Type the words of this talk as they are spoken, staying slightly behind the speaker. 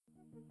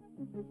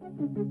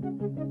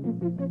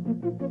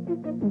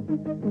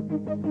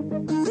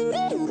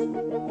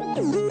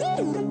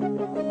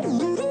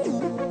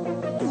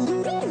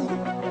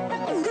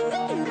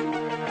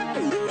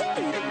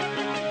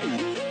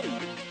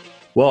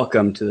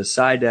Welcome to the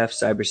SciDef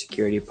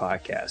Cybersecurity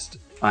Podcast.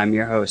 I'm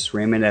your host,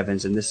 Raymond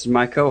Evans, and this is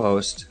my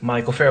co-host,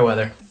 Michael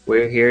Fairweather.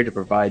 We're here to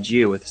provide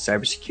you with the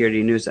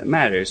cybersecurity news that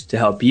matters to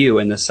help you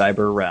in the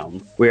cyber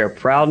realm. We are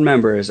proud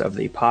members of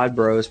the Pod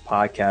Bros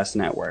Podcast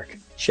Network.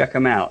 Check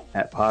them out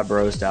at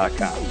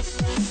podbros.com.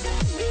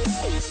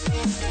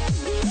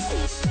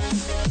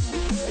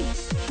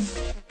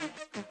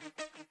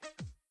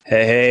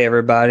 Hey,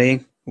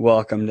 everybody.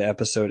 Welcome to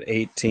episode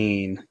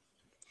 18.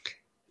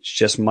 It's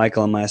just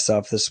Michael and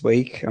myself this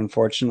week.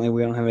 Unfortunately,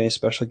 we don't have any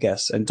special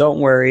guests. And don't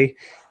worry,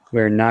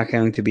 we're not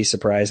going to be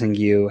surprising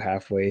you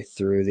halfway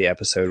through the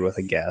episode with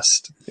a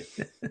guest.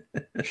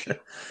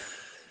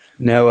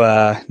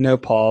 No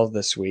Paul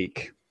this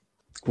week.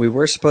 We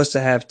were supposed to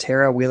have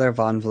Tara Wheeler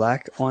von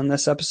Vleck on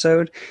this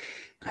episode.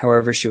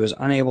 However, she was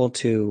unable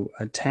to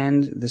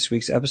attend this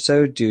week's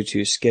episode due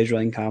to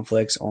scheduling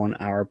conflicts on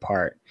our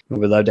part. We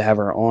would love to have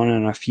her on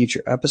in a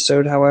future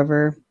episode,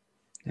 however.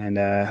 And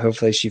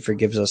hopefully she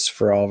forgives us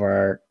for all of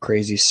our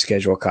crazy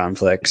schedule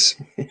conflicts.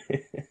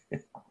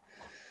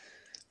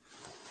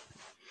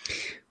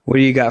 What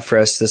do you got for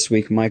us this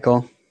week,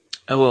 Michael?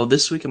 Oh, well,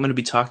 this week I'm going to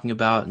be talking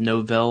about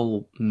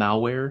Novell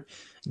malware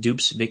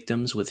dupes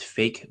victims with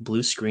fake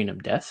blue screen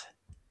of death.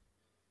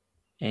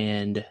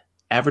 And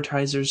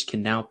advertisers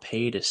can now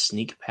pay to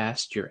sneak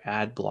past your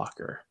ad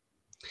blocker.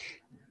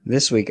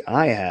 This week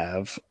I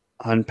have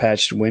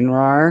unpatched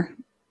WinRAR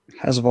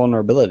has a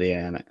vulnerability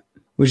in it,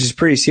 which is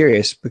pretty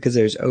serious because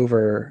there's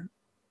over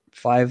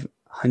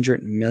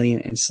 500 million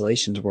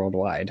installations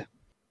worldwide.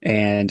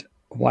 And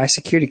why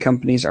security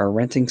companies are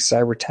renting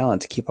cyber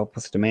talent to keep up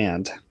with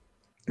demand.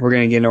 We're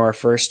going to get into our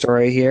first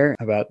story here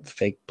about the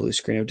fake blue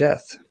screen of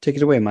death. Take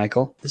it away,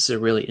 Michael. This is a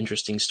really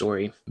interesting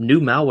story.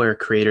 New malware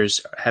creators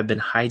have been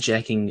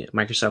hijacking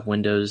Microsoft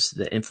Windows,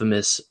 the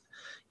infamous,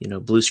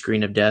 blue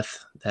screen of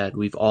death that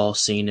we've all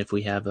seen if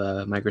we have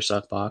a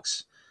Microsoft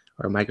box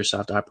or a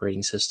Microsoft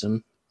operating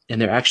system. And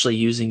they're actually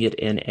using it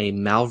in a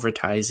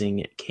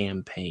malvertising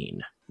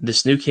campaign.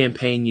 This new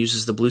campaign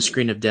uses the blue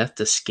screen of death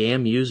to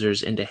scam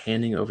users into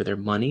handing over their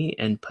money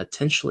and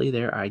potentially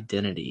their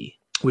identity.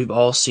 We've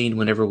all seen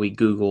whenever we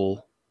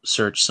Google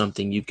search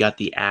something, you've got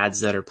the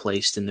ads that are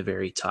placed in the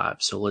very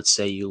top. So let's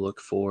say you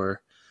look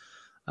for,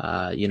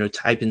 type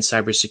in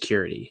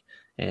cybersecurity.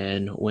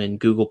 And when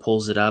Google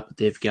pulls it up,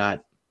 they've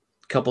got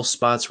couple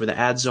spots where the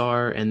ads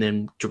are, and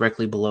then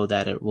directly below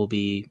that it will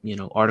be,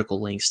 article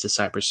links to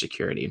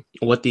cybersecurity.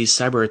 What these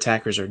cyber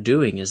attackers are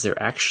doing is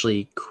they're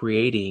actually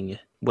creating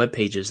web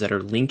pages that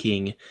are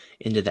linking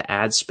into the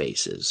ad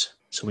spaces.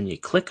 So when you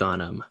click on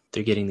them,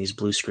 they're getting these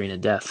blue screen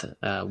of death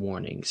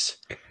warnings.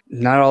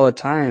 Not all the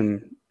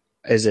time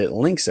is it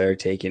links that are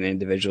taking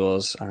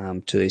individuals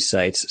to these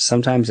sites.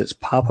 Sometimes it's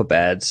pop-up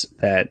ads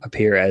that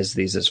appear as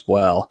these as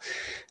well.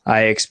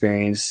 I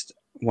experienced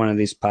one of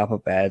these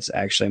pop-up ads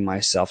actually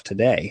myself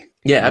today.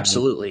 Yeah,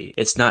 absolutely.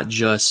 It's not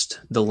just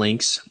the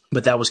links,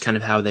 but that was kind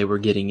of how they were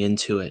getting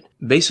into it.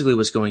 Basically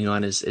what's going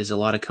on is a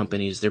lot of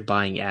companies, they're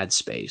buying ad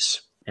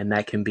space, and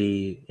that can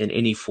be in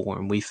any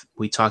form.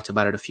 We talked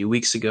about it a few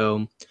weeks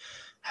ago,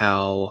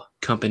 how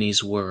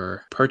companies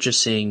were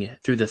purchasing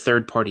through the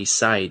third-party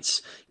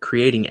sites,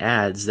 creating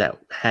ads that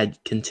had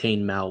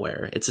contained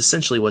malware. It's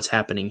essentially what's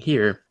happening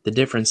here. The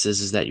difference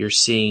is that you're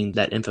seeing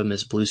that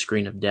infamous blue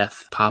screen of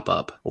death pop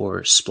up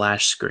or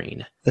splash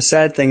screen. The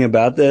sad thing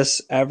about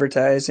this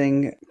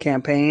advertising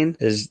campaign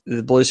is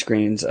the blue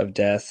screens of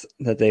death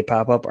that they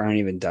pop up aren't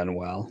even done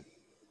well.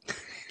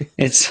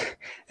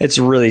 It's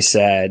really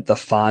sad. The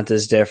font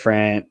is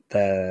different.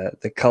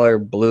 The color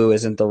blue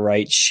isn't the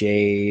right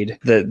shade.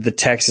 The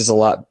text is a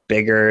lot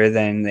bigger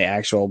than the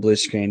actual blue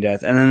screen of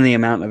death. And then the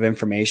amount of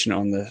information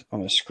on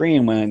the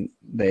screen when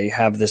they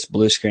have this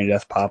blue screen of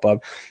death pop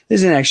up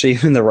isn't actually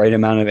even the right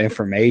amount of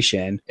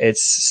information.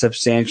 It's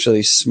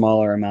substantially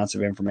smaller amounts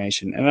of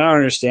information. And I don't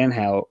understand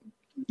how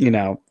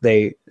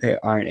they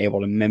aren't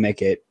able to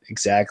mimic it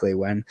exactly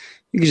when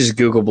you can just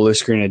Google blue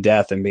screen of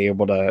death and be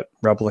able to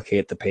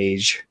replicate the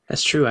page.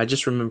 That's true. I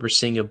just remember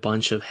seeing a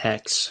bunch of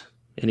hex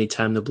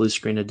anytime the blue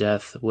screen of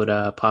death would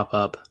pop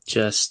up,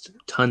 just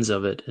tons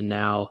of it. And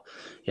now,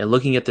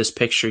 looking at this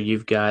picture,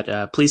 you've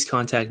got, please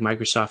contact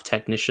Microsoft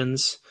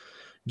technicians.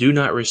 Do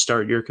not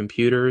restart your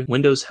computer.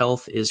 Windows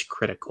health is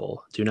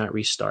critical. Do not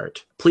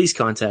restart. Please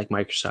contact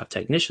Microsoft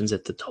technicians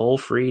at the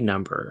toll-free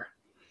number.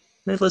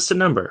 They list a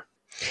number.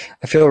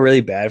 I feel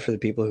really bad for the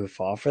people who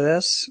fall for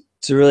this.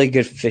 It's a really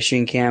good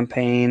phishing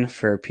campaign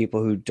for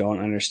people who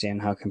don't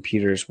understand how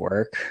computers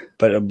work.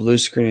 But a blue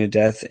screen of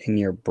death in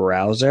your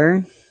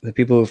browser, the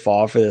people who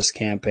fall for this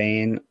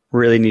campaign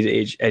really need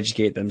to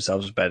educate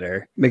themselves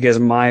better. Because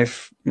my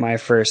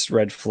first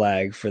red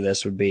flag for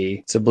this would be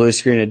it's a blue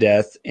screen of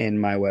death in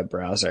my web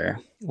browser.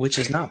 Which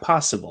is not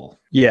possible.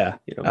 Yeah.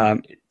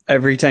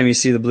 Every time you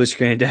see the blue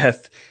screen of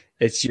death,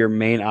 It's your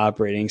main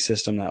operating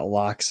system that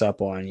locks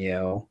up on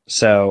you.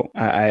 So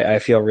I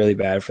feel really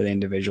bad for the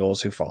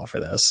individuals who fall for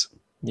this.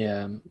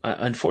 Yeah,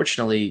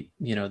 unfortunately,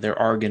 there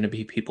are going to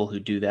be people who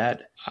do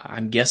that.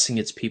 I'm guessing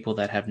it's people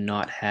that have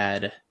not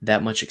had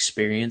that much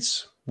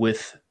experience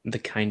with the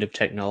kind of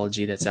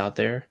technology that's out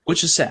there,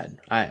 which is sad.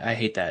 I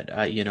hate that.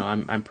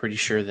 I'm pretty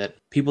sure that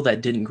people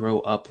that didn't grow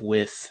up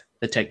with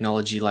the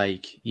technology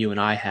like you and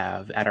I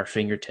have at our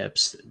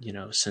fingertips,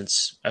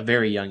 since a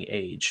very young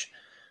age.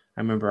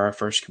 I remember our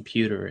first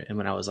computer, and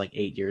when I was like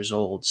 8 years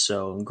old.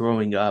 So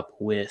growing up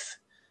with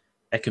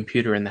a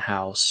computer in the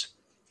house,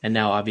 and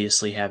now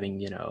obviously having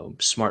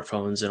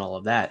smartphones and all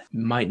of that,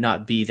 might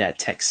not be that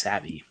tech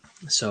savvy.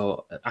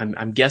 So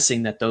I'm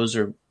guessing that those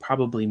are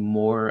probably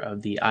more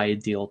of the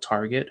ideal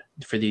target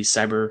for these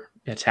cyber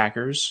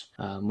attackers,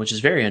 which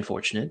is very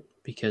unfortunate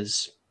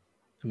because,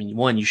 I mean,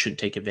 one, you shouldn't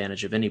take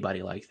advantage of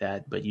anybody like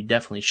that, but you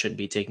definitely shouldn't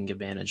be taking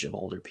advantage of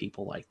older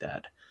people like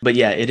that. But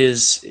yeah, it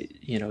is,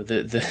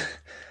 the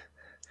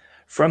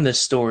from this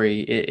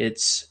story,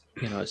 it's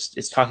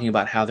talking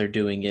about how they're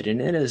doing it,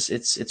 and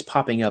it's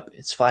popping up,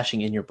 it's flashing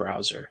in your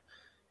browser.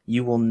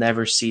 You will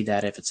never see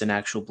that if it's an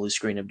actual blue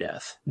screen of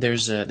death.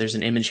 There's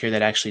an image here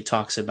that actually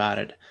talks about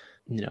it.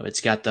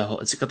 It's got the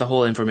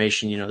whole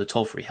information. The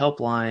toll-free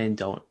helpline.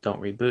 Don't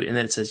reboot, and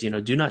then it says,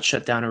 do not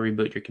shut down or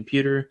reboot your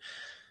computer.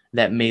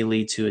 That may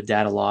lead to a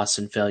data loss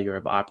and failure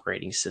of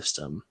operating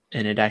system.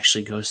 And it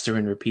actually goes through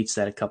and repeats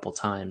that a couple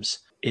times.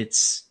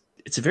 It's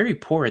a very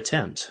poor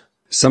attempt.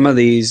 Some of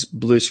these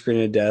blue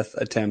screen of death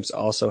attempts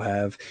also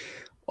have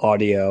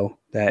audio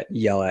that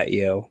yell at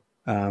you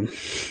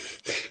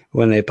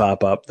when they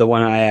pop up. The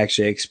one I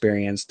actually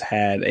experienced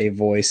had a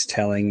voice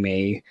telling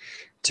me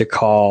to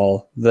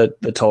call the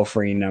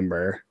toll-free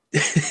number,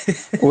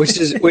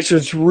 which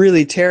was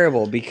really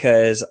terrible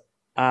because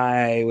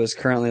I was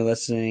currently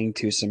listening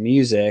to some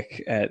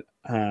music at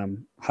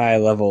high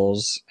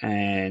levels,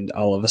 and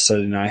all of a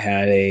sudden I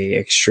had a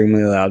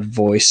extremely loud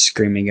voice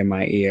screaming in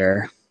my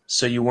ear.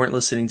 So you weren't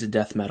listening to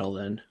death metal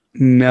then?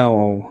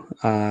 No,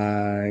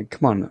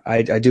 come on.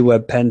 I do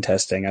web pen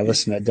testing. I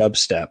listen to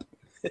dubstep.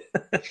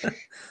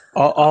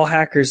 all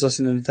hackers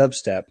listen to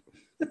dubstep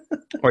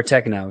or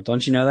techno.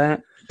 Don't you know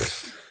that?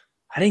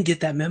 I didn't get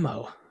that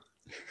memo.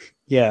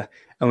 Yeah,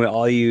 and we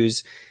all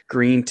use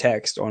green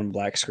text on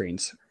black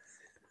screens.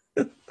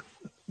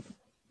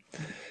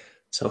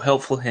 So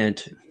helpful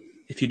hint,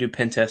 if you do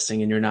pen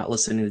testing and you're not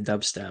listening to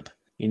dubstep,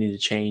 you need to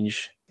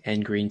change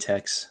and green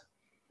text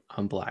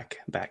on black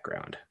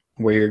background.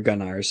 Wear your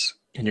Gunnars.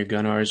 And your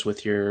Gunnars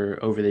with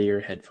your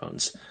over-the-ear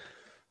headphones.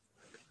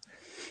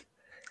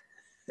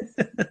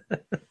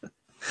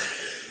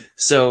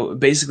 So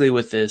basically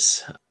with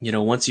this,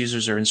 once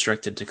users are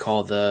instructed to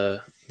call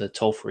the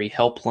toll-free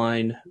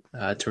helpline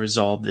to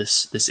resolve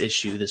this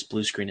issue, this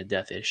blue screen of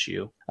death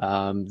issue,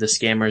 the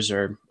scammers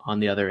are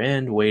on the other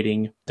end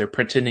waiting. They're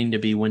pretending to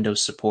be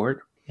Windows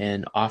support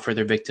and offer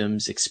their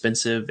victims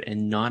expensive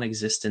and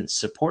non-existent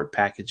support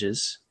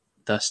packages,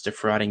 thus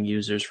defrauding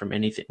users from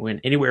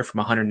anywhere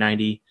from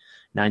 $199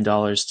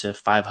 to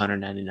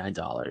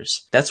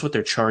 $599. That's what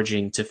they're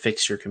charging to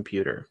fix your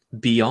computer.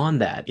 Beyond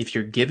that, if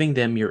you're giving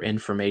them your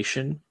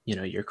information,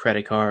 your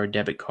credit card,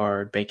 debit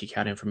card, bank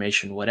account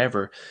information,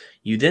 whatever,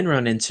 you then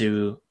run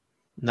into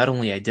not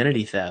only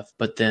identity theft,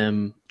 but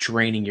them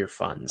draining your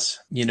funds.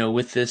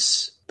 With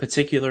this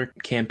particular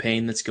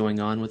campaign that's going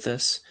on with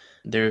this,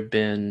 there have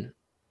been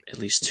at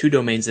least 2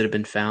 domains that have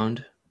been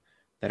found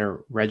that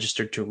are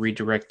registered to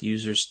redirect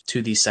users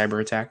to these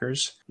cyber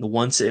attackers.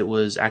 Once it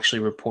was actually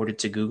reported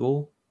to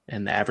Google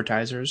and the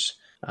advertisers,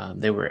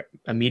 they were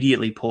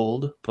immediately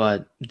pulled,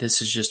 but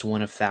this is just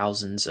one of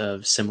thousands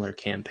of similar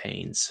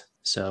campaigns.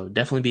 So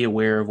definitely be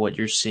aware of what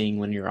you're seeing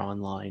when you're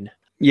online.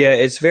 Yeah,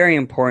 it's very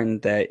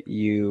important that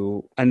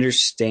you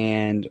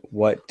understand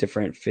what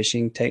different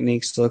phishing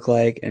techniques look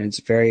like, and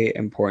it's very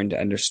important to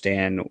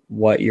understand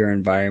what your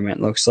environment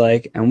looks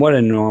like and what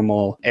a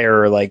normal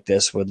error like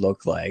this would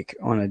look like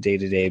on a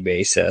day-to-day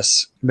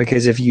basis.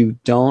 Because if you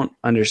don't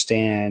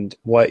understand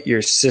what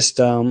your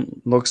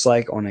system looks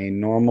like on a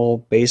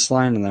normal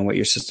baseline and then what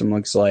your system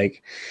looks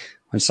like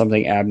when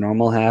something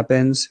abnormal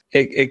happens,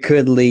 it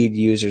could lead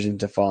users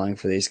into falling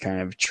for these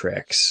kind of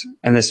tricks.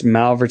 And this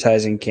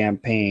malvertising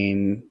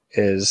campaign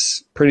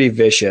is pretty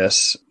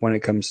vicious when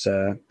it comes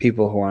to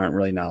people who aren't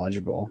really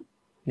knowledgeable.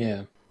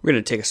 Yeah. We're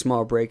going to take a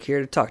small break here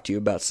to talk to you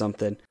about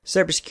something.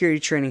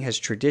 Cybersecurity training has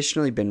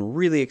traditionally been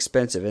really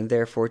expensive and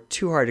therefore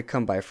too hard to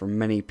come by for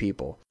many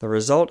people. The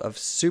result of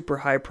super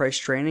high price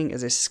training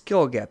is a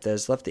skill gap that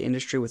has left the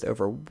industry with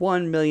over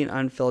 1 million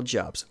unfilled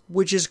jobs,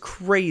 which is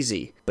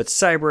crazy. But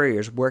CyberArray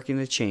is working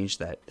to change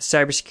that. The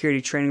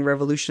cybersecurity training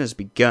revolution has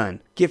begun.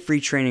 Get free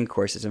training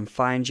courses and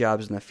find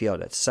jobs in the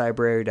field at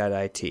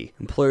cyberarray.it.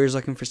 Employers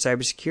looking for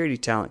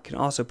cybersecurity talent can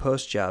also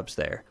post jobs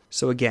there.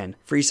 So again,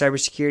 free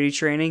cybersecurity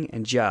training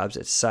and jobs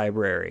at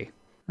CyberArray.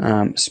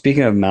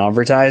 Speaking of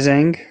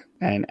malvertising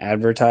and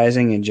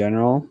advertising in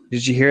general,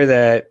 did you hear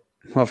that?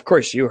 Well, of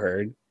course you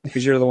heard,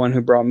 because you're the one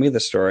who brought me the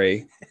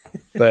story.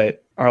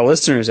 But our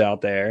listeners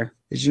out there,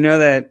 did you know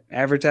that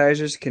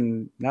advertisers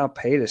can now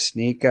pay to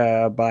sneak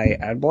by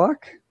ad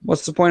block?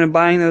 What's the point of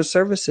buying those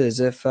services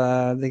if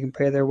they can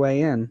pay their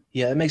way in?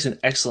 Yeah, that makes an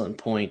excellent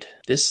point.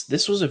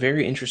 This was a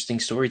very interesting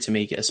story to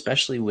me,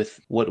 especially with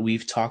what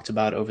we've talked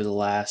about over the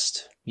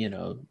last,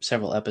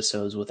 several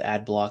episodes with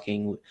ad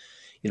blocking.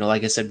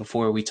 Like I said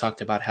before, we talked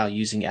about how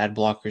using ad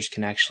blockers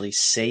can actually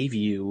save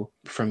you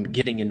from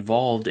getting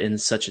involved in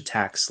such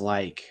attacks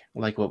like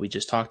what we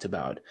just talked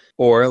about.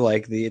 Or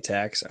like the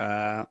attacks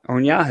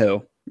on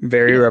Yahoo,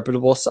 very Yeah,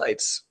 reputable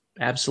sites.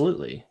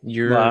 absolutely. Well, I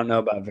You're don't know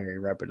about very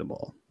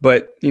reputable,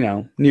 but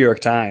New York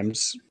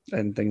Times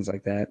and things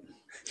like that.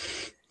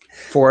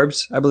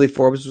 Forbes, I believe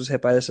Forbes was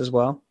hit by this as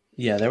well.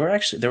 Yeah, there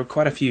were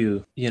quite a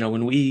few.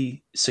 When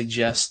we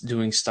suggest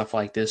doing stuff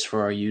like this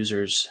for our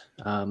users,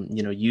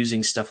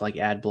 using stuff like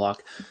AdBlock,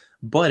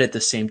 but at the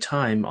same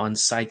time on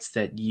sites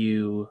that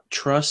you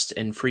trust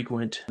and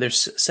frequent,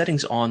 there's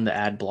settings on the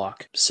ad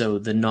block so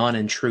the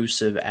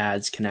non-intrusive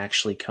ads can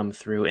actually come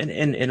through. And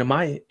in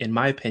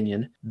my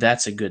opinion,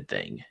 that's a good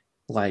thing.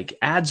 Like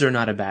ads are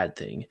not a bad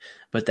thing,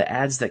 but the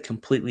ads that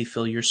completely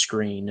fill your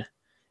screen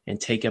and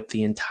take up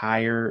the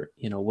entire,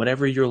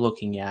 whatever you're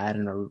looking at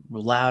and are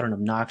loud and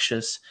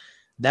obnoxious,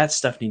 that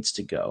stuff needs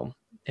to go.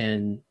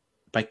 And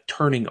by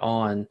turning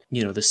on,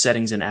 the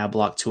settings in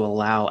AdBlock to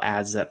allow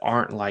ads that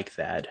aren't like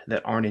that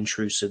aren't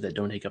intrusive, that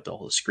don't take up the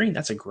whole screen,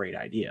 that's a great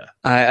idea.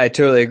 I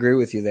totally agree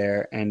with you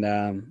there.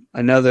 And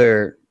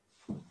another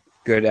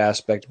good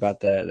aspect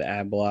about the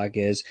ad block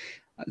is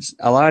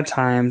a lot of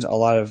times a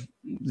lot of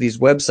these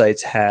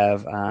websites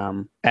have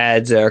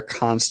ads that are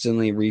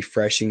constantly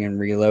refreshing and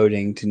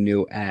reloading to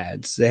new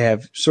ads. They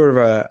have sort of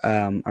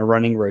a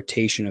running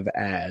rotation of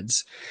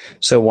ads.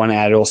 So one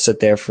ad will sit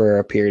there for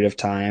a period of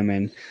time,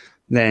 and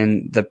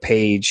then the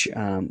page,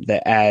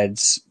 the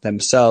ads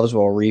themselves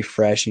will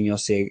refresh, and you'll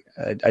see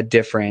a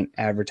different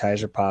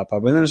advertiser pop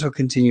up. And then this will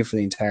continue for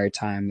the entire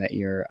time that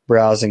you're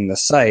browsing the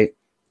site.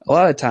 A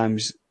lot of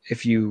times,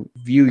 if you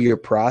view your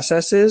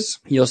processes,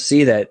 you'll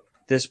see that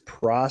this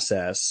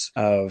process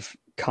of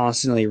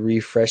constantly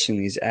refreshing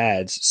these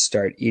ads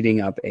start eating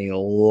up a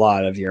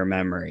lot of your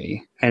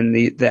memory. And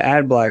the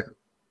ad block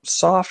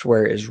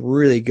software is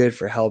really good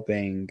for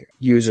helping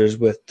users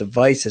with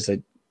devices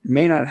that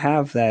may not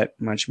have that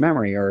much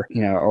memory or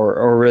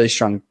really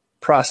strong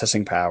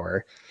processing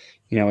power.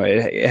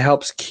 It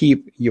helps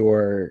keep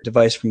your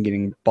device from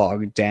getting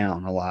bogged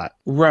down a lot.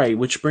 Right,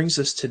 which brings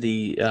us to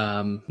the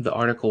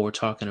article we're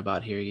talking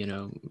about here.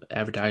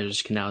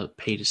 Advertisers can now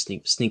pay to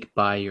sneak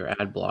by your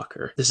ad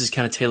blocker. This is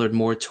kind of tailored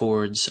more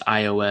towards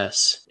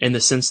iOS in the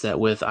sense that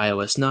with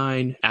iOS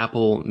 9,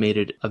 Apple made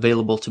it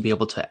available to be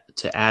able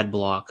to ad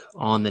block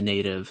on the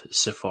native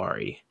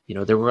Safari.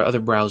 There were other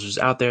browsers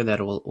out there that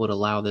would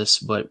allow this,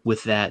 but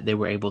with that, they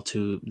were able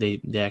to, they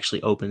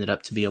actually opened it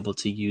up to be able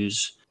to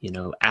use,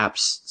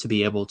 apps to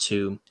be able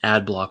to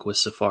ad block with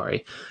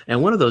Safari.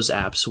 And one of those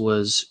apps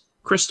was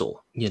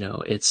Crystal.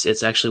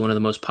 It's actually one of the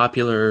most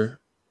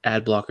popular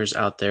ad blockers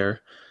out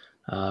there.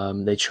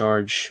 They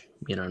charge,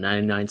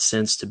 99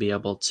 cents to be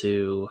able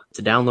to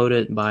download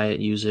it, buy it,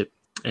 use it.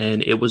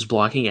 And it was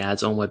blocking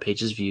ads on web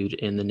pages viewed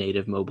in the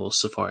native mobile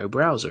Safari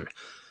browser.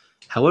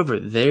 However,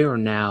 they are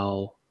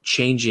now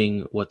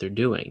changing what they're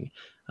doing.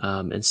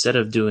 Instead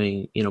of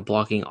doing,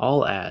 blocking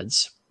all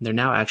ads, they're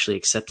now actually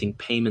accepting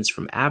payments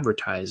from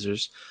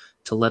advertisers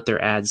to let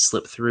their ads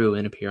slip through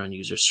and appear on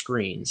user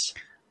screens.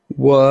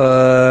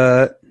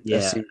 What?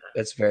 Yeah.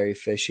 That's very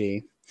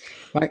fishy.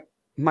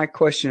 My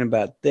question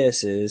about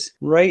this is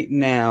right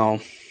now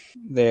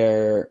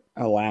they're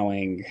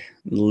allowing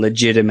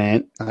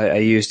legitimate. I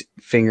used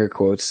finger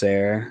quotes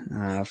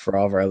there for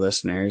all of our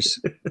listeners.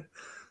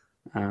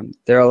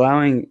 They're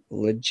allowing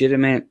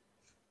legitimate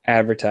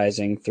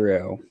advertising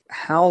through.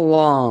 How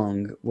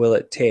long will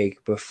it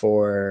take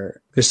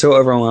before they're so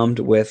overwhelmed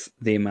with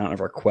the amount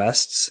of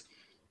requests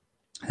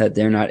that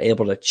they're not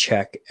able to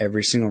check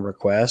every single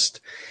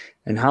request?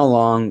 And how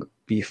long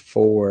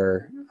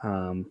before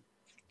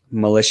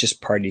malicious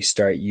parties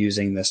start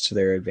using this to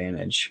their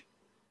advantage?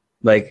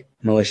 Like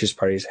malicious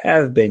parties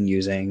have been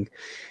using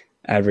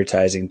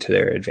advertising to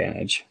their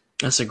advantage.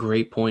 That's a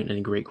great point and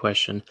a great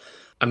question.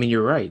 I mean,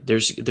 you're right.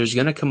 There's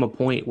going to come a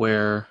point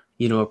where,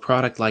 a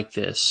product like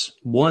this,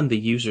 one, the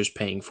user's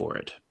paying for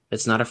it.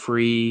 It's not a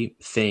free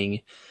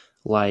thing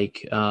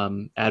like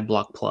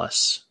AdBlock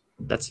Plus.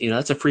 That's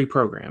a free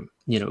program.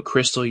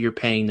 Crystal, you're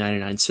paying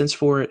 99 cents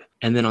for it.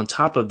 And then on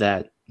top of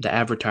that, the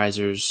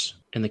advertisers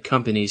and the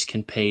companies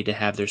can pay to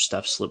have their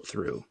stuff slip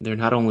through. They're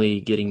not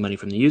only getting money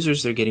from the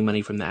users, they're getting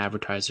money from the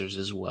advertisers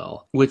as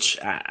well, which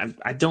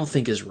I don't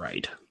think is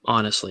right,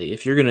 honestly.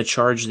 If you're going to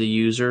charge the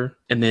user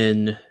and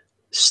then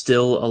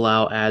still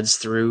allow ads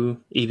through,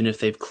 even if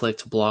they've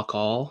clicked block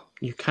all,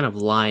 you're kind of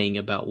lying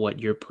about what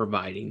you're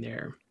providing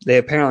there. They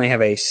apparently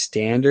have a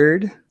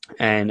standard,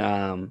 and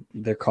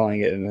they're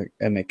calling it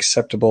an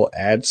acceptable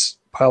ads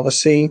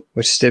policy,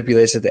 which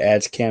stipulates that the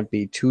ads can't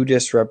be too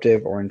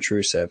disruptive or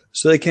intrusive.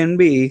 So they can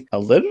be a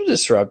little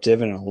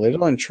disruptive and a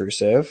little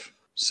intrusive.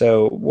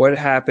 So what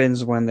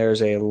happens when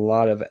there's a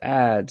lot of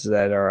ads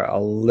that are a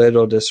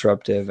little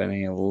disruptive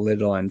and a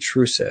little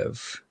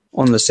intrusive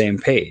on the same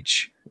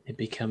page? It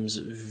becomes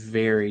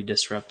very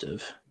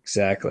disruptive.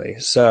 Exactly.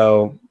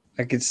 So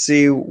I could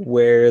see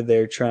where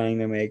they're trying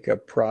to make a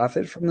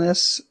profit from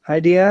this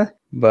idea,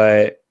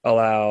 but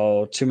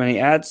allow too many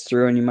ads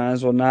through and you might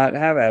as well not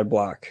have ad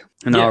block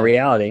in all Yeah,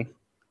 reality.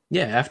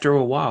 yeah. After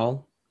a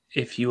while,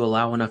 if you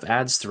allow enough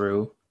ads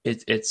through,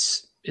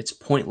 it's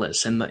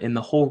pointless. And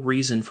the whole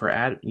reason for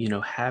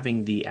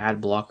having the ad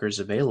blockers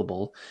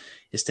available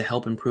is to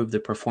help improve the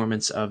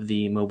performance of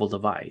the mobile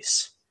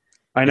device.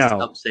 I It's to help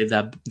know. save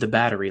the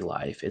battery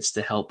life. It's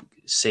to help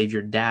save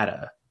your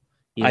data.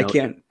 You I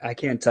know,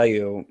 can't tell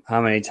you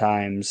how many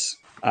times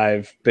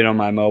I've been on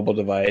my mobile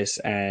device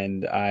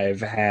and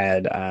I've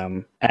had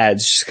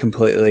ads just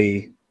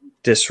completely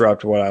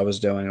disrupt what I was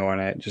doing on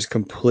it, just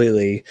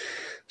completely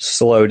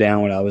slow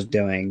down what I was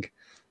doing.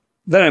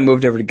 Then I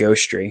moved over to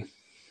Ghostry.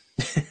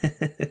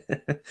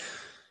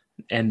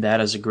 and that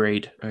is a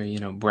great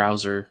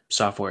browser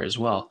software as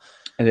well.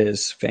 It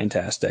is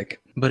fantastic.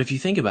 But if you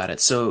think about it,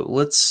 so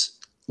let's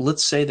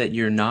say that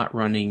you're not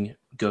running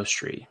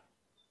Ghostry.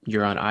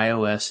 You're on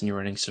iOS and you're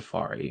running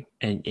Safari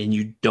and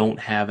you don't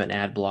have an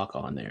ad block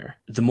on there.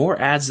 The more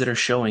ads that are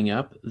showing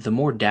up, the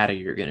more data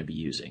you're going to be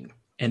using.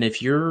 And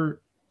if you're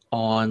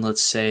on,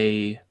 let's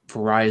say,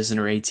 Verizon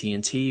or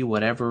AT&T,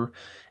 whatever,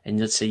 and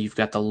let's say you've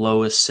got the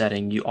lowest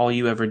setting, all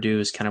you ever do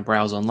is kind of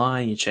browse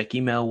online, you check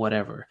email,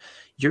 whatever,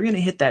 you're going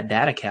to hit that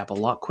data cap a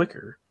lot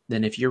quicker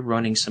than if you're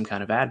running some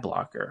kind of ad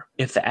blocker.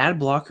 If the ad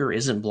blocker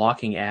isn't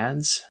blocking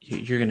ads,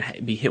 you're going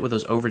to be hit with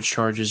those overage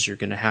charges. You're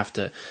going to have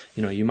to,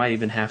 you might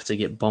even have to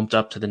get bumped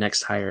up to the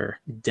next higher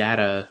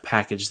data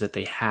package that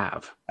they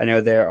have. I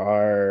know there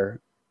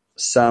are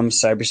some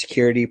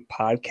cybersecurity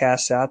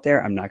podcasts out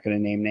there. I'm not going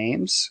to name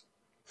names.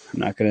 I'm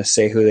not going to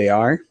say who they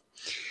are.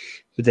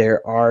 But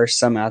there are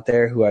some out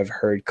there who I've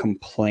heard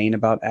complain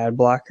about ad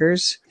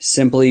blockers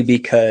simply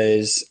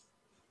because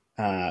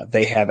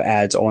they have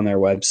ads on their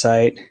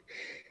website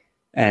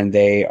and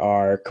they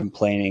are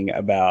complaining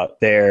about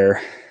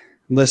their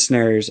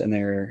listeners and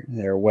their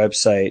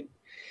website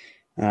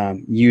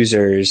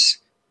users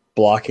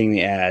blocking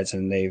the ads.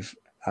 And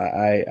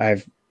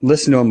I've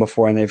listened to them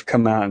before, and they've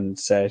come out and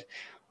said,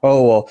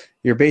 "Oh, well,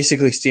 you're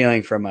basically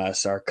stealing from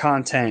us our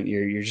content.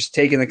 You're just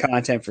taking the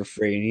content for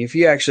free. And if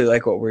you actually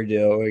like what we're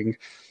doing,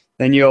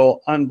 then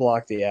you'll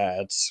unblock the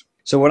ads."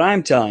 So what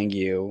I'm telling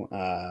you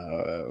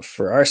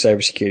for our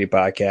cybersecurity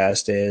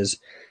podcast is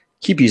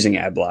keep using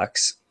ad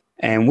blocks.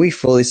 And we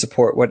fully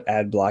support what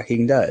ad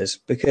blocking does,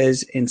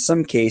 because in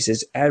some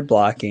cases, ad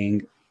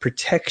blocking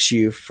protects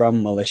you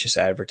from malicious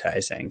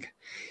advertising.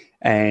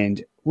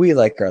 And we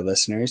like our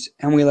listeners,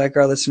 and we like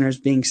our listeners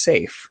being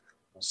safe.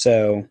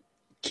 So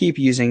keep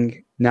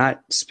using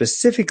not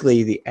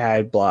specifically the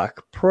ad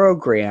block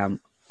program,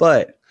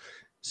 but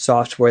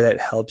software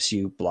that helps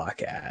you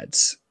block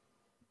ads.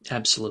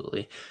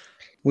 Absolutely.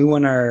 We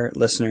want our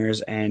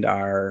listeners and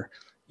our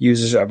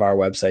users of our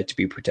website to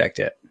be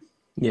protected.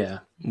 Yeah,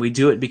 we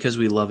do it because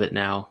we love it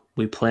now.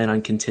 We plan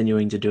on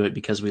continuing to do it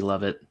because we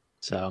love it.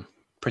 So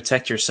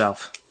protect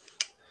yourself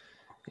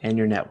and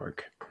your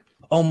network.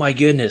 Oh my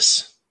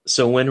goodness.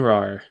 So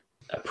WinRAR,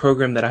 a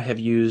program that I have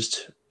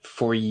used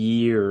for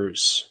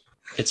years,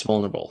 it's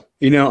vulnerable.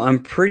 I'm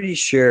pretty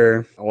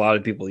sure a lot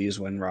of people use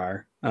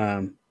WinRAR.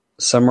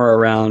 Somewhere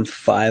around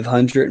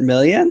 500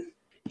 million.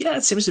 Yeah,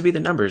 it seems to be the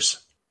numbers.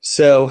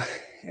 So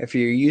if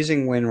you're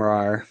using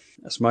WinRAR,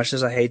 as much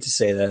as I hate to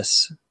say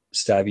this,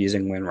 stop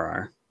using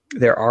WinRAR.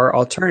 There are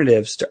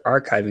alternatives to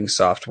archiving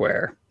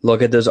software.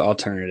 Look at those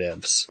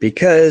alternatives.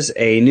 Because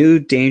a new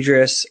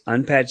dangerous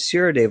unpatched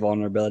zero-day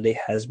vulnerability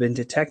has been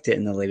detected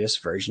in the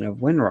latest version of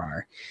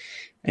WinRAR,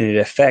 and it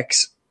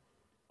affects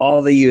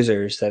all the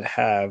users that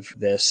have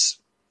this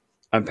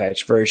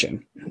unpatched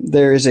version.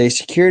 There is a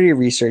security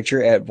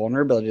researcher at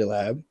Vulnerability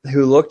Lab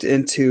who looked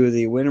into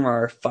the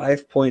WinRAR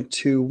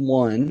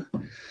 5.21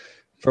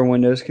 for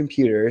Windows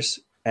computers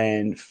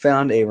and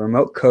found a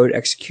remote code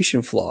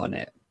execution flaw in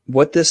it.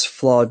 What this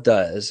flaw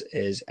does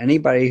is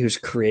anybody who's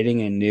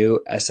creating a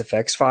new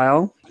SFX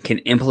file can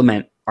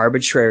implement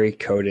arbitrary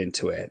code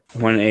into it.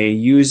 When a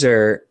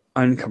user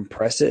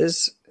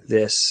uncompresses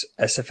this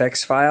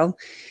SFX file,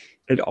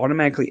 it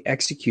automatically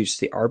executes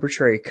the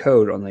arbitrary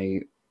code on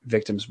the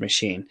victim's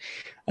machine.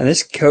 And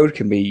this code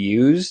can be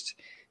used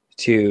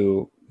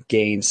to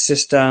gain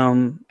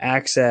system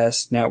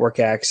access, network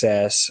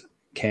access,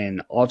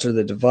 can alter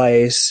the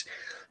device,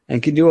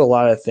 and can do a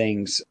lot of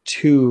things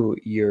to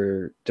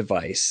your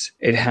device.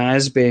 It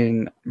has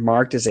been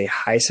marked as a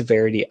high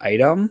severity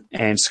item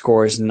and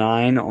scores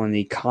 9 on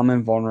the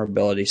common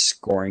vulnerability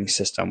scoring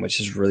system,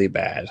 which is really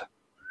bad.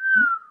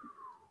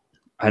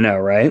 I know,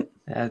 right?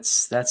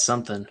 That's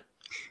something.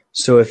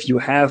 So if you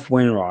have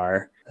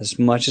WinRAR, as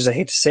much as I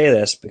hate to say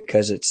this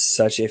because it's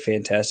such a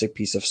fantastic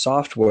piece of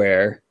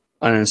software,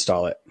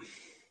 uninstall it.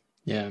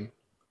 Yeah.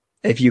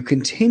 If you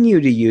continue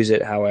to use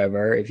it,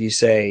 however, if you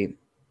say,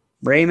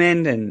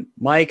 Raymond and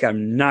Mike,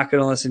 I'm not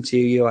going to listen to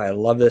you. I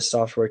love this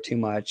software too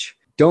much.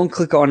 Don't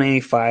click on any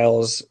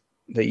files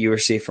that you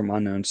receive from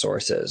unknown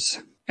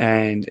sources,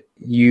 and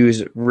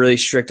use really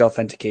strict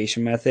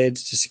authentication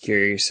methods to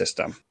secure your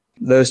system.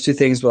 Those two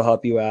things will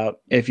help you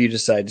out if you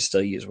decide to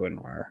still use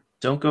WinRAR.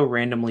 Don't go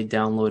randomly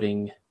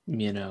downloading,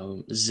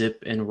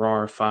 zip and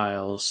RAR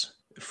files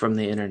from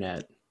the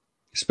internet.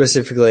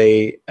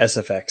 Specifically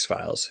SFX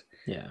files.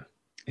 Yeah.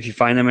 If you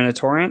find them in a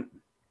torrent,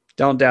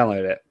 don't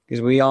download it,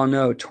 because we all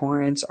know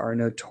torrents are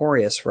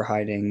notorious for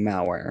hiding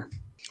malware.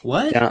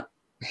 What?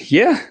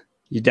 Yeah.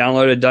 You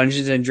download a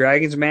Dungeons and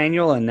Dragons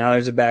manual, and now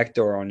there's a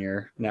backdoor on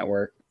your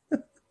network.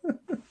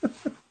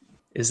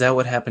 Is that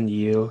what happened to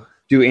you?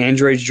 Do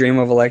androids dream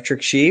of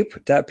electric sheep?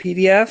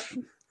 .pdf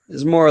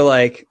is more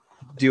like,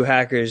 do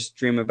hackers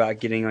dream about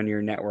getting on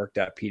your network?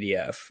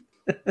 .pdf.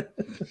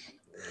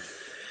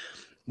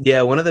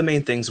 Yeah, one of the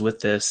main things with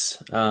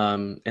this,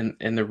 and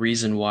the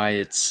reason why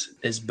it's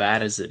as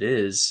bad as it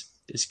is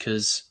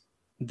because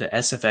the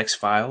SFX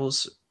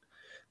files,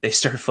 they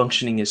start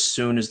functioning as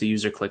soon as the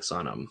user clicks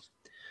on them.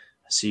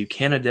 So you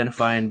can't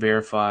identify and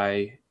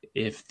verify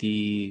if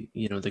the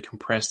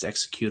compressed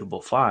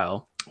executable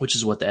file, which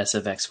is what the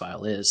SFX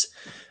file is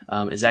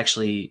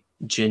actually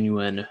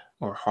genuine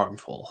or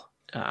harmful.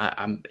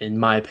 I'm in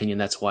my opinion,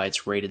 that's why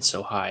it's rated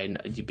so high,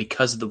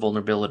 because of the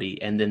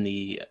vulnerability and then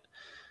the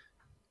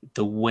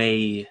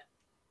way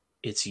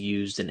it's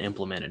used and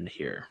implemented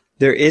here.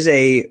 There is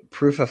a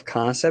proof of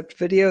concept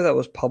video that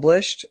was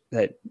published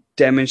that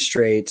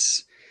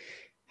demonstrates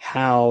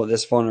how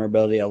this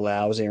vulnerability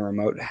allows a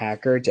remote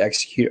hacker to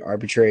execute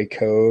arbitrary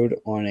code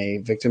on a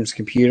victim's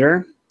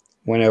computer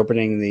when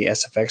opening the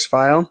SFX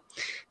file.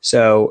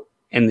 So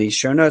in the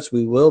show notes,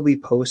 we will be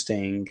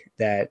posting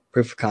that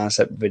proof of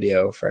concept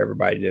video for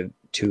everybody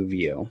to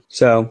view.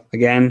 So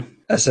again,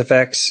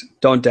 SFX,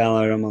 don't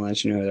download them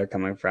unless you know where they're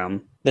coming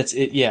from. That's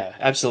it. Yeah,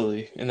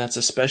 absolutely. And that's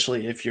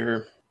especially if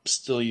you're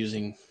still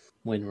using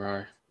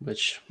WinRAR,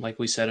 which, like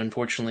we said,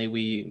 unfortunately,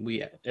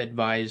 we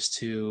advise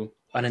to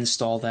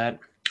uninstall that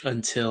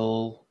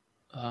until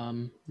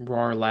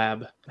RAR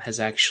Lab has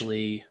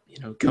actually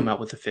come out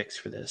with a fix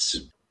for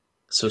this.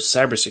 So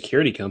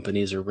cybersecurity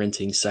companies are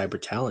renting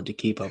cyber talent to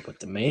keep up with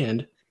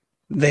demand.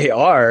 They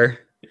are.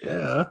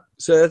 Yeah.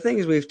 So the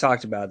things we've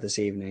talked about this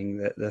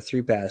evening, the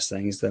three past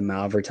things, the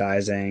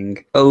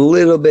malvertising, a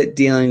little bit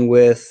dealing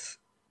with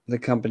the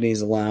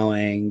companies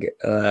allowing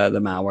the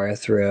malware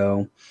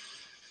through,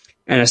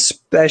 and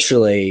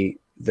especially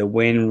the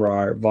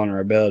WinRAR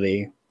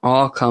vulnerability,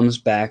 all comes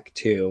back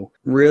to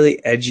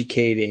really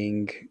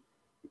educating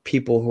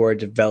people who are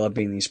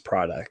developing these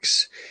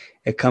products.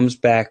 It comes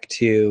back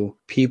to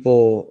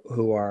people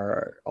who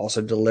are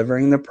also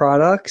delivering the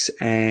products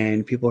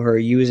and people who are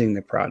using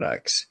the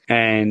products.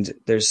 And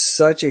there's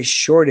such a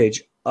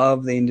shortage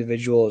of the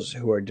individuals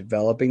who are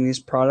developing these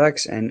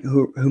products and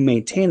who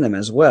maintain them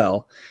as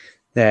well,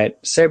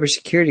 that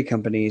cybersecurity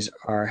companies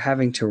are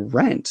having to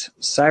rent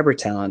cyber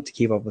talent to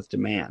keep up with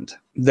demand.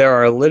 There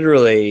are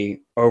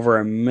literally over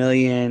 1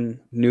 million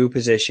new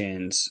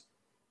positions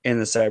in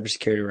the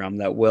cybersecurity realm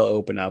that will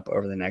open up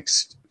over the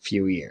next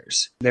few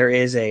years. There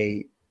is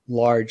a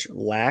large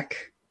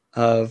lack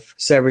of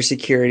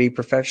cybersecurity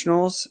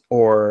professionals,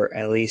 or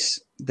at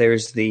least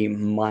there's the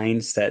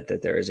mindset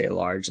that there is a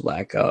large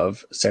lack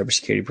of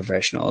cybersecurity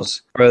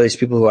professionals, or at least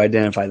people who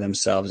identify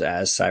themselves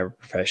as cyber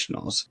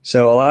professionals.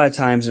 So a lot of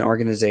times in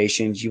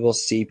organizations, you will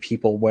see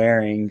people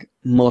wearing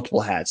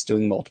multiple hats,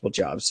 doing multiple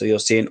jobs. So you'll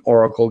see an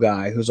Oracle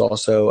guy who's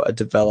also a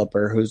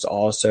developer, who's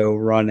also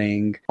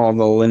running all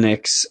the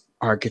Linux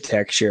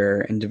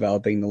architecture and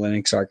developing the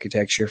Linux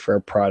architecture for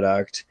a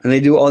product. And they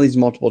do all these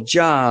multiple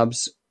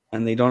jobs,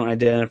 and they don't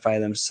identify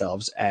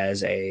themselves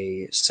as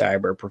a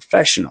cyber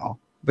professional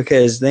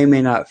because they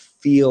may not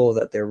feel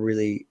that they're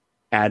really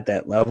at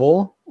that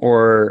level,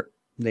 or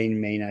they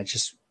may not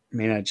just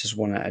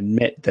want to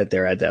admit that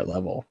they're at that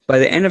level. By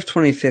the end of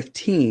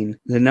 2015,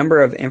 the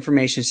number of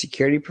information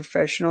security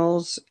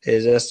professionals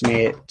is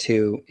estimated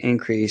to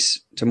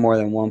increase to more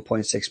than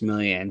 1.6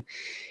 million.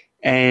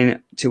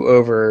 And to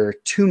over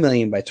 2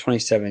 million by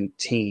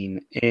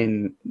 2017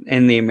 in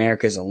the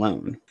Americas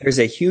alone. There's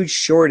a huge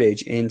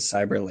shortage in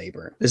cyber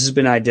labor. This has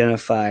been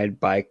identified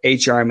by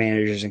HR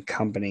managers and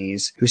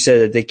companies who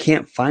said that they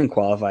can't find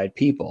qualified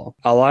people.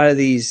 A lot of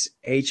these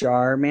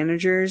HR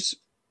managers,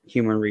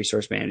 human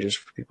resource managers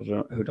for people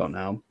who don't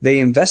know, they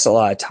invest a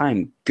lot of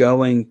time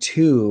going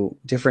to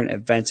different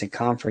events and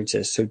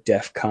conferences. So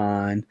DEF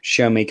CON,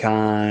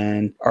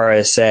 ShowMeCon,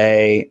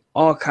 RSA,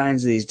 all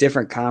kinds of these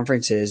different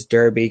conferences,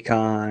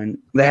 DerbyCon,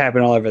 they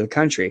happen all over the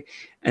country.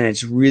 And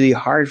it's really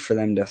hard for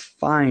them to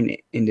find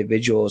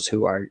individuals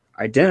who are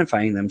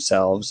identifying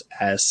themselves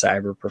as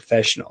cyber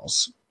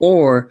professionals.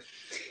 Or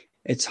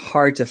it's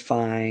hard to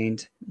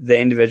find the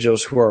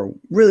individuals who are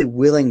really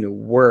willing to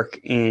work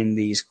in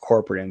these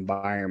corporate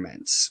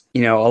environments.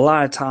 You know, a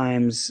lot of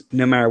times,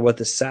 no matter what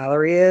the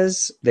salary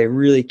is, they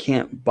really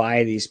can't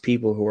buy these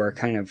people who are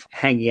kind of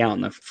hanging out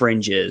on the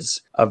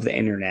fringes of the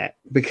internet,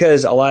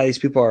 because a lot of these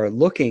people are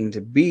looking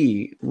to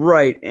be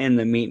right in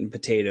the meat and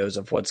potatoes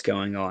of what's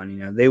going on. You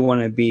know, they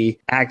want to be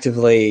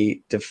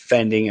actively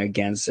defending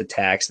against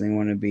attacks, and they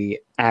want to be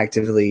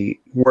actively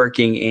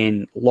working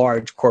in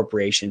large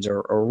corporations,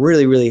 or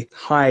really, really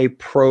high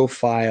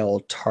profile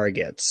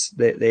targets.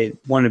 They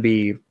want to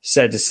be,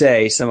 said to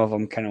say, some of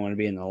them kind of want to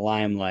be in the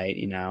limelight,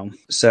 you know.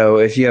 So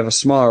if you have a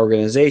small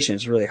organization,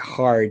 it's really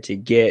hard to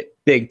get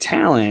big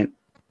talent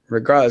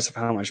regardless of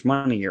how much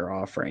money you're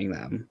offering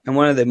them. And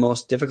one of the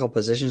most difficult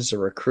positions to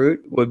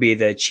recruit would be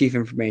the chief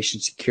information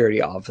security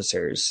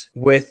officers.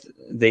 With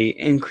the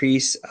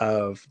increase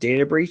of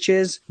data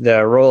breaches,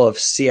 the role of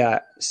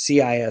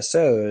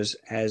CISOs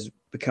has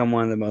become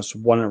one of the most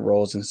wanted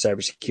roles in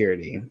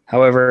cybersecurity.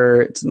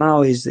 However, it's not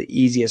always the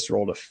easiest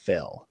role to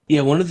fill.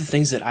 Yeah, one of the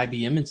things that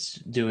IBM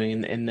is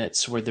doing, and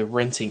that's where the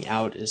renting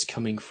out is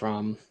coming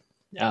from,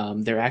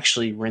 they're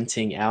actually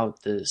renting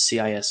out the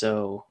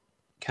CISO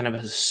kind of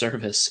as a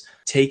service,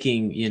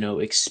 taking,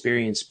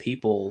 experienced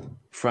people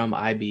from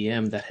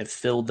IBM that have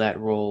filled that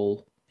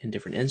role in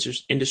different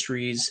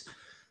industries,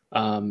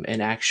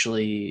 and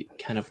actually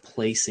kind of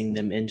placing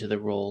them into the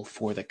role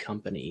for the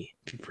company.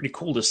 It'd be pretty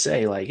cool to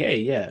say, like, hey,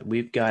 yeah,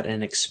 we've got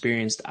an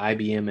experienced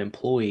IBM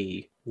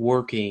employee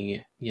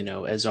working,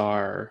 as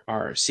our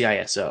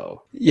CISO.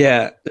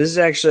 Yeah, this is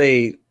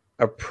actually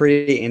a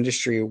pretty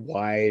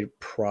industry-wide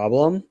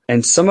problem.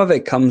 And some of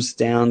it comes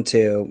down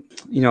to,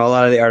 a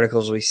lot of the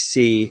articles we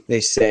see,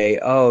 they say,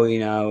 oh,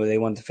 they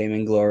want the fame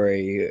and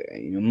glory,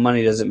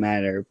 money doesn't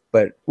matter.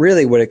 But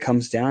really what it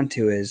comes down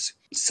to is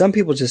some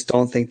people just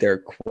don't think they're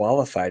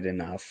qualified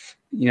enough.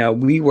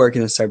 We work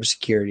in the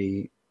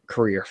cybersecurity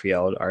career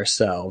field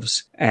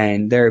ourselves,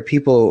 and there are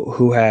people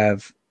who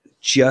have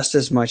just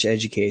as much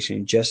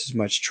education, just as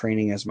much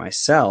training as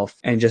myself,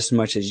 and just as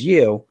much as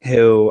you,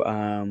 who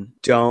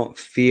don't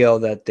feel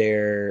that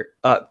they're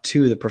up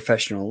to the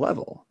professional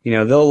level.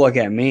 They'll look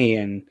at me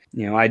and,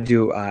 I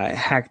do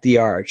Hack the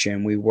Arch,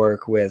 and we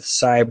work with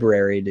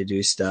Cybrary to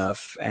do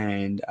stuff.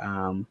 And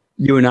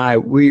you and I,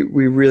 we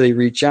really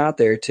reach out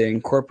there to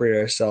incorporate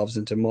ourselves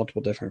into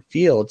multiple different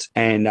fields.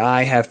 And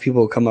I have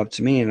people come up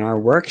to me in our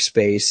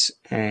workspace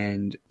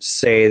and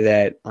say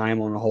that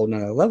I'm on a whole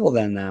nother level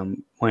than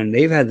them, when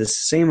they've had the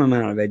same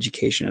amount of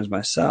education as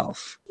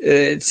myself.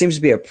 It seems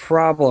to be a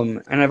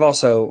problem. And I've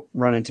also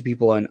run into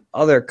people in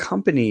other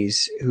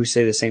companies who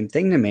say the same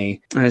thing to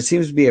me. And it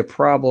seems to be a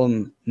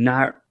problem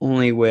not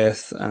only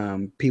with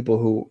people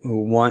who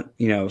want,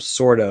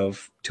 sort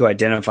of to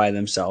identify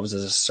themselves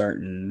as a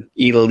certain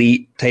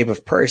elite type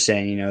of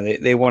person.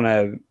 They want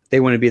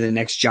to be the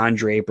next John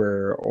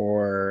Draper,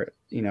 or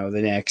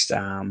the next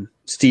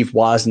Steve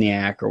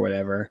Wozniak or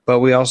whatever. But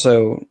we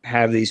also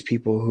have these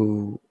people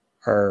who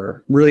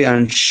are really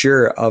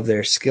unsure of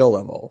their skill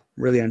level,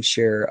 really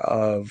unsure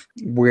of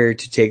where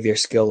to take their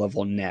skill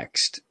level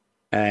next.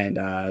 And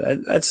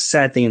that's a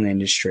sad thing in the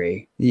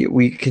industry.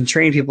 We can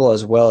train people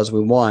as well as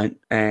we want,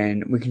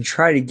 and we can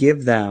try to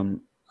give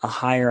them a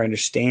higher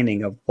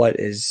understanding of what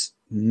is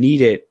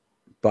needed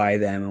by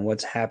them and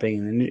what's happening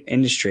in the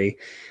industry.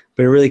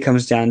 But it really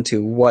comes down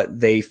to what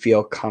they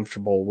feel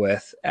comfortable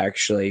with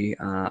actually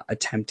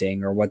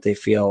attempting, or what they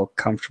feel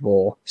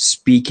comfortable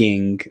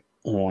speaking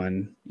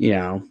on,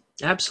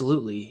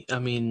 Absolutely. I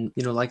mean,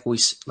 like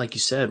you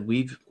said,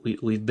 we've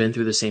been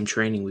through the same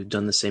training, we've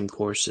done the same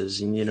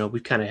courses, and we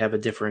kind of have a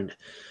different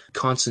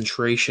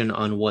concentration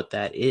on what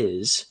that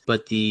is,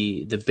 but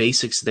the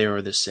basics there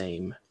are the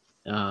same,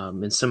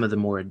 and some of the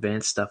more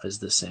advanced stuff is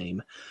the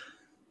same.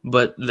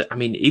 But I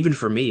mean, even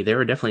for me, there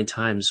are definitely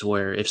times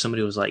where if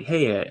somebody was like,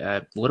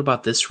 "Hey, what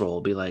about this role?"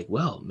 I'll be like,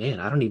 "Well, man,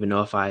 I don't even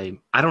know if I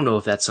don't know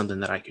if that's something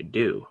that I could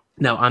do."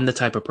 Now, I'm the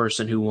type of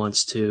person who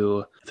wants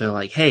to. They're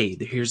like, "Hey,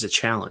 here's a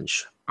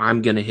challenge.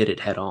 I'm gonna hit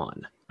it head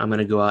on. I'm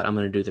gonna go out. I'm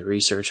gonna do the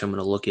research. I'm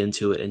gonna look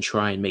into it and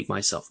try and make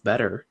myself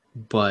better."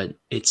 But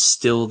it's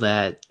still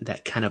that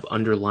kind of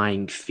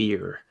underlying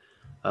fear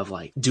of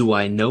like, do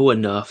I know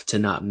enough to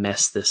not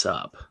mess this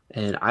up?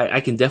 And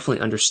I can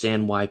definitely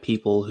understand why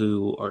people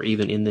who are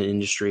even in the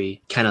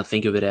industry kind of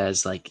think of it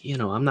as like,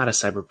 I'm not a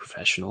cyber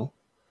professional.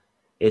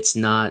 It's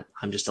not,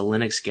 I'm just a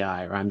Linux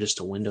guy, or I'm just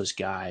a Windows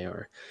guy,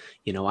 or,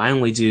 I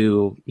only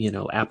do,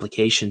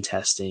 application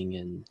testing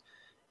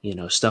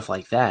and, stuff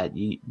like that.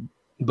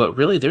 But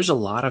really, there's a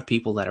lot of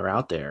people that are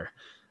out there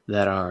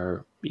that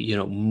are,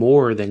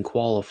 more than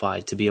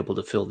qualified to be able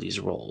to fill these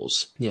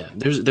roles. Yeah,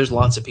 there's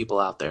lots of people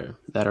out there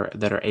that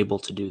are able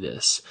to do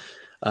this,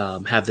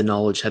 have the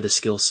knowledge, have the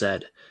skill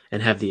set,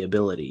 and have the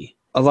ability.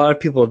 A lot of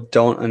people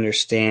don't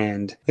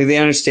understand. Like, they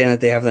understand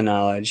that they have the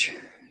knowledge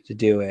to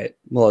do it,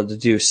 well, to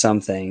do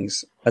some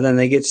things, but then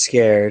they get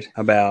scared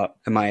about,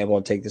 am I able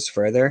to take this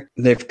further?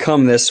 They've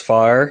come this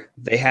far.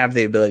 They have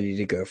the ability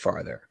to go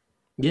farther.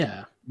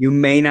 Yeah. You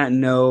may not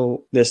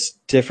know this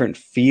different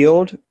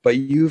field, but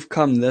you've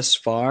come this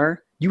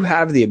far. You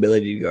have the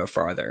ability to go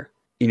farther.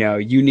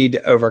 you need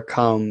to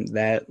overcome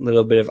that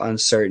little bit of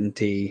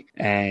uncertainty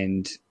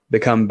and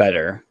become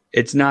better.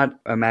 It's not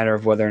a matter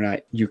of whether or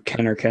not you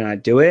can or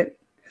cannot do it.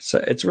 So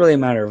it's really a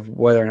matter of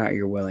whether or not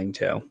you're willing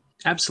to.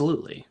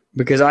 Absolutely.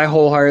 Because I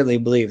wholeheartedly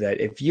believe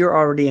that if you're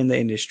already in the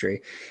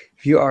industry,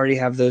 if you already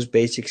have those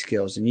basic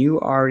skills and you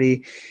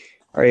already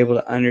are able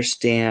to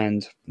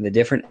understand the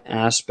different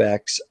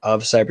aspects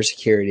of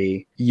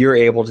cybersecurity, you're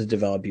able to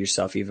develop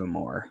yourself even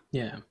more.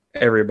 Yeah.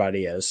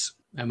 Everybody is.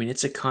 I mean,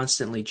 it's a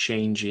constantly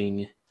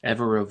changing,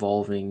 ever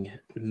evolving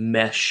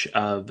mesh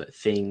of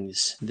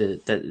things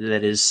that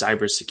is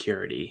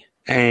cybersecurity.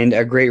 And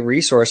a great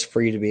resource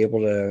for you to be able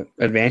to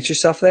advance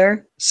yourself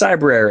there,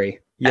 Cybrary.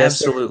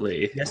 Yes,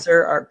 Absolutely. yes,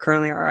 there are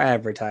currently our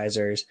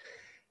advertisers.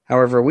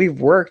 However, we've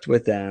worked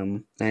with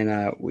them,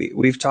 and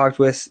we've talked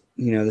with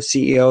the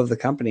CEO of the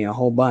company a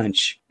whole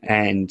bunch,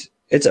 and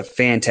it's a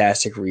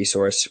fantastic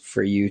resource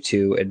for you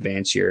to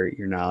advance your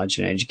knowledge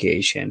and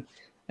education.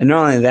 And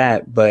not only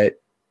that,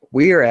 but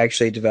we are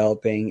actually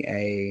developing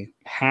a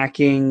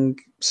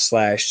hacking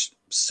slash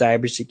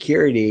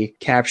cybersecurity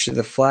capture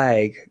the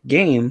flag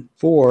game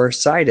for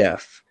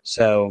SciDef.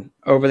 So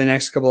over the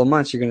next couple of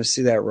months, you're going to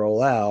see that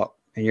roll out.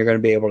 And you're going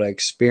to be able to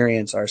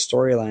experience our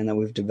storyline that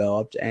we've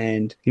developed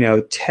and,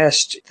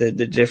 test the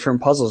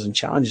different puzzles and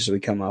challenges we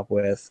come up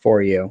with for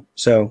you.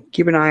 So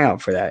keep an eye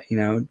out for that.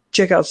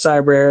 Check out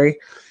Cybrary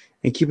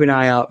and keep an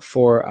eye out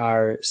for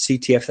our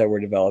CTF that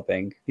we're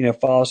developing.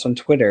 Follow us on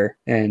Twitter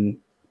and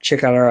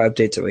check out our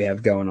updates that we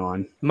have going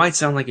on. Might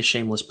sound like a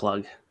shameless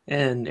plug,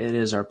 and it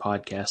is our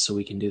podcast, so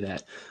we can do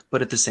that.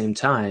 But at the same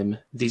time,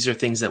 these are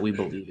things that we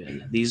believe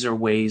in. These are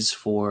ways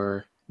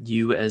for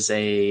you as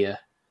a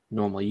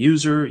normal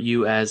user,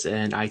 you as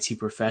an IT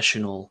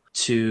professional,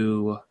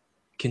 to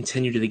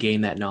continue to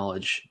gain that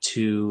knowledge,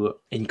 to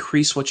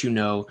increase what you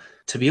know,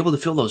 to be able to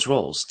fill those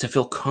roles, to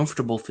feel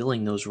comfortable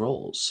filling those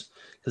roles.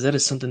 Because that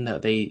is something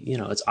that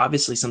it's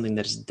obviously something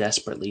that is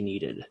desperately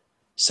needed.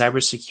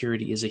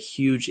 Cybersecurity is a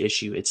huge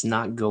issue. It's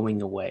not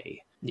going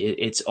away.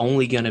 It's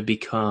only going to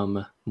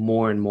become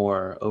more and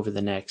more over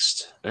the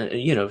next,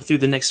 through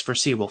the next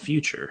foreseeable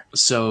future.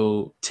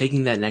 So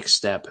taking that next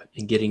step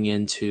and getting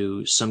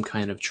into some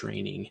kind of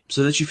training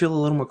so that you feel a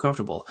little more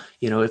comfortable.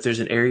 If there's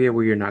an area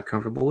where you're not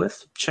comfortable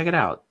with, check it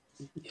out.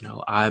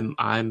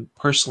 I'm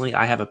personally,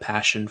 I have a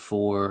passion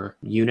for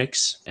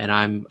Unix, and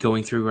I'm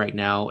going through right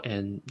now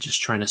and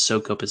just trying to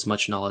soak up as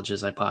much knowledge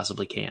as I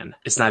possibly can.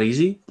 It's not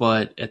easy,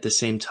 but at the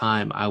same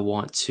time, I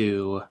want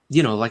to,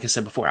 like I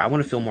said before, I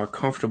want to feel more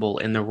comfortable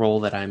in the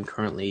role that I'm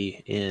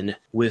currently in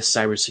with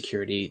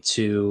cybersecurity,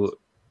 to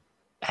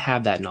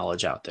have that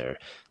knowledge out there,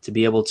 to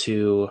be able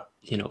to,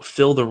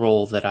 fill the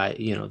role that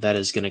that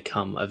is going to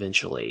come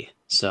eventually.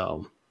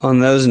 So on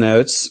those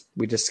notes,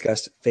 we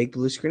discussed fake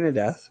blue screen of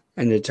death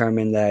and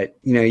determined that,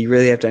 you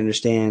really have to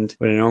understand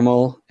what a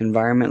normal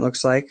environment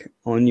looks like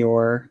on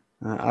your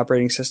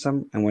operating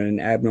system and what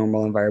an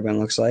abnormal environment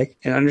looks like,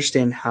 and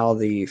understand how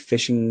the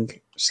phishing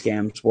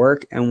scams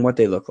work and what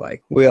they look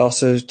like. We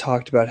also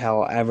talked about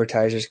how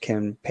advertisers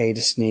can pay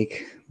to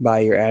sneak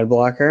by your ad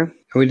blocker.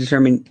 We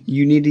determined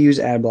you need to use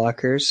ad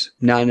blockers,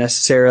 not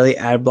necessarily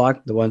ad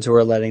block, the ones who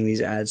are letting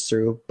these ads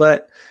through,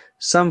 but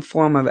some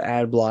form of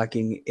ad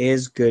blocking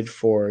is good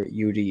for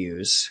you to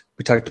use.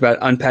 We talked about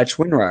unpatched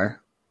WinRAR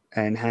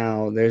and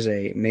how there's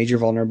a major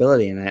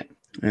vulnerability in it.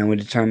 And we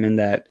determined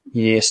that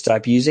you need to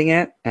stop using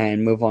it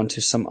and move on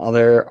to some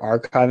other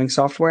archiving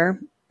software.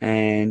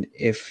 And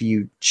if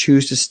you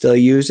choose to still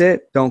use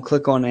it, don't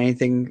click on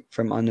anything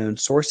from unknown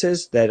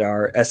sources that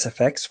are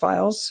SFX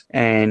files,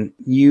 and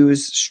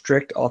use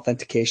strict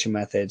authentication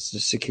methods to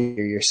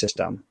secure your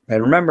system.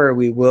 And remember,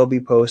 we will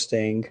be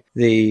posting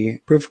the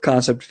proof of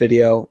concept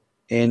video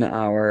in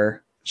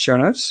our show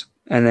notes.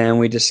 And then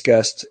we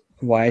discussed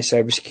why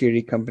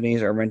cybersecurity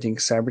companies are renting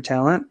cyber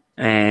talent.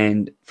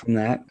 And from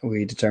that,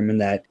 we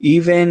determined that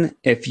even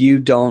if you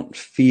don't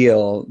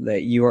feel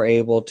that you are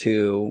able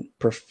to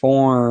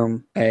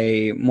perform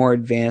a more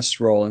advanced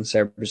role in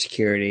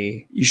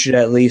cybersecurity, you should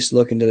at least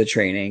look into the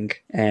training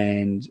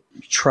and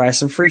try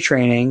some free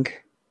training,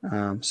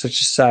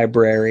 such as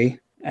Cybrary.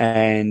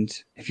 And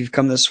if you've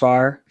come this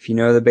far, if you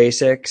know the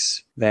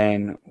basics,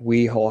 then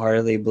we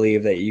wholeheartedly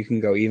believe that you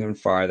can go even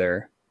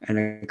farther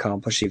and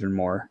accomplish even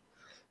more.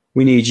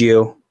 We need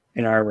you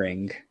in our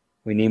ring.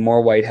 We need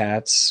more white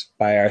hats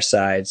by our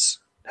sides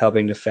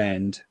helping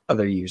defend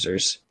other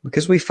users,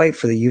 because we fight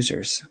for the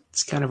users.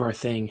 It's kind of our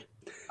thing.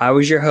 I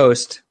was your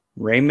host,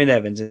 Raymond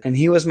Evans, and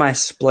he was my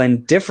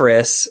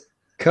splendiferous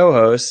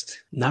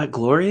co-host. Not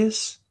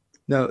glorious?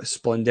 No,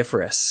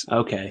 splendiferous.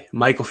 Okay,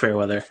 Michael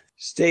Fairweather.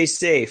 Stay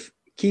safe,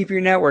 keep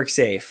your network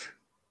safe,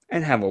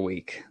 and have a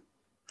week.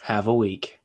 Have a week.